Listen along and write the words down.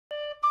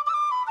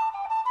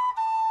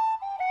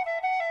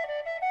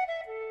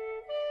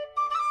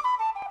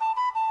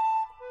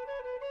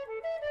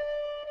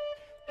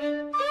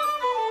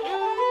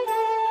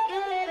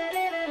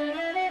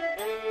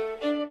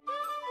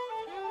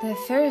The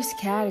first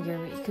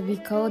category could be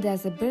called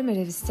as the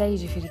primitive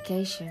stage of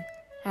education.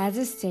 At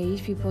this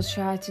stage, people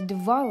tried to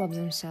develop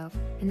themselves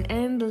and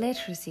end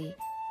literacy,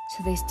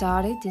 so they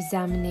started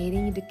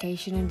disseminating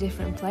education in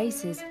different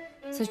places,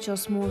 such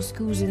as small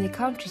schools in the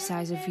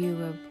countryside of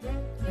Europe,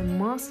 and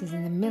mosques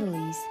in the Middle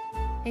East,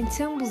 and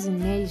temples in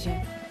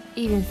Asia,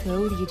 even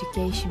though the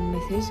education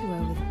methods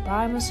were with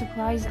Bible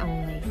supplies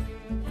only.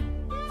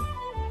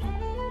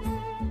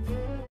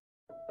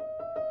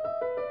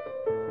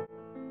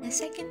 The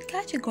second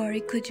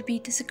category could be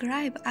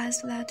described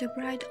as latter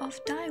period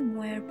of time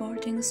where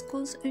boarding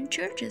schools and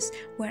churches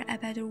were a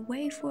better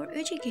way for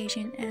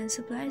education and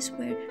supplies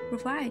were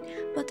provided,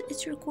 but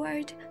it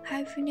required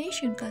high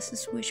financial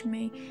costs which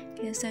make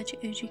such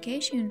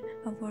education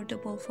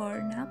affordable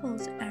for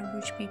nobles and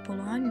rich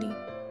people only.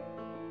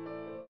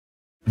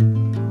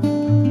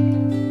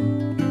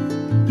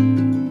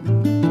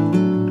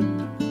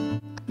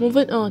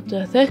 Moving on to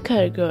the third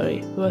category,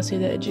 we will see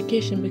that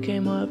education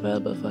became more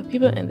available for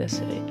people in the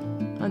city,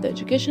 and the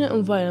educational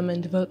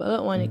environment developed a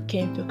lot when it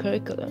came to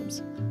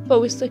curriculums. But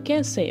we still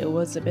can't say it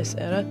was the best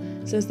era,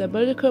 since the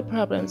political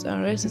problems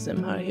and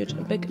racism had a huge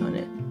impact on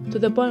it, to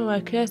the point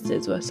where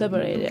classes were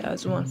separated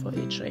as one for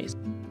each race.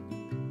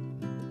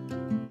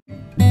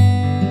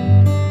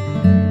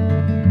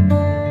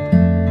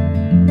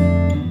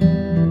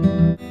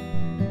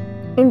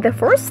 In the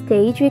first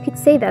stage, we could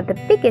say that the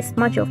biggest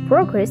much of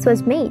progress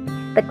was made.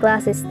 The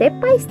classes step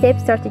by step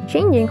started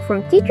changing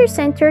from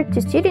teacher-centered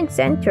to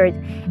student-centered.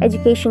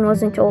 Education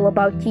wasn't all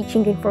about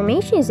teaching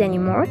informations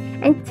anymore,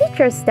 and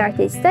teachers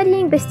started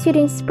studying the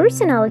students'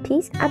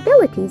 personalities,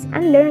 abilities,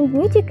 and learned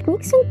new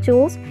techniques and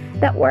tools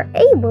that were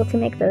able to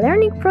make the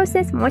learning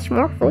process much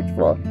more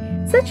fruitful,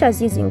 such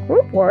as using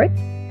group work,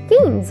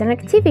 games, and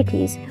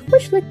activities,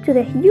 which led to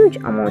the huge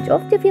amount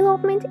of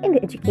development in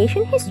the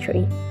education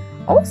history.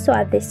 Also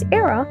at this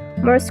era,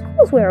 more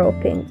schools were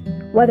opened,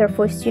 whether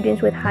for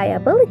students with high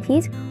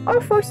abilities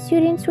or for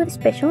students with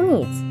special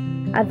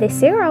needs. At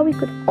this era, we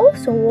could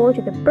also watch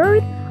the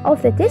birth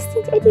of the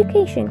distant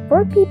education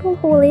for people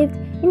who lived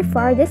in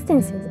far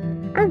distances,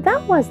 and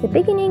that was the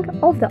beginning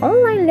of the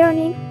online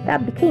learning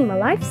that became a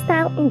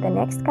lifestyle in the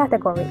next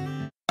category.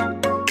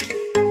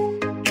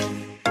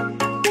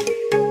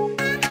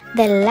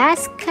 The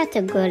last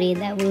category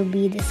that we'll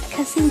be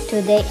discussing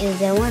today is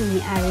the one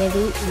we are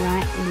living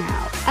right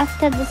now.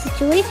 After the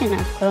situation of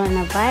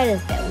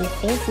coronavirus that we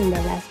faced in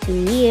the last 2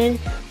 years,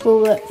 we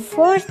were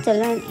forced to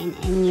learn in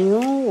a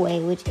new way,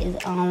 which is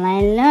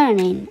online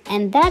learning.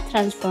 And that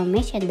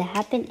transformation that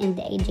happened in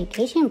the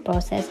education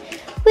process,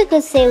 we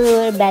could say we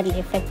were badly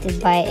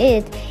affected by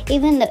it,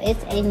 even though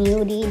it's a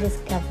newly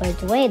discovered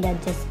way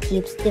that just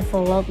keeps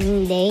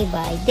developing day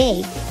by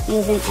day,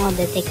 using all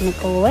the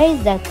technical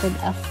ways that could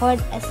afford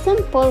a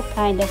simple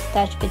kind of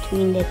touch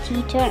between the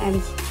teacher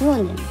and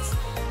students.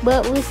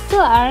 But we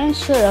still aren't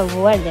sure of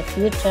where the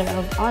future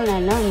of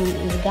online learning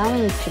is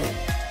going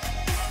to.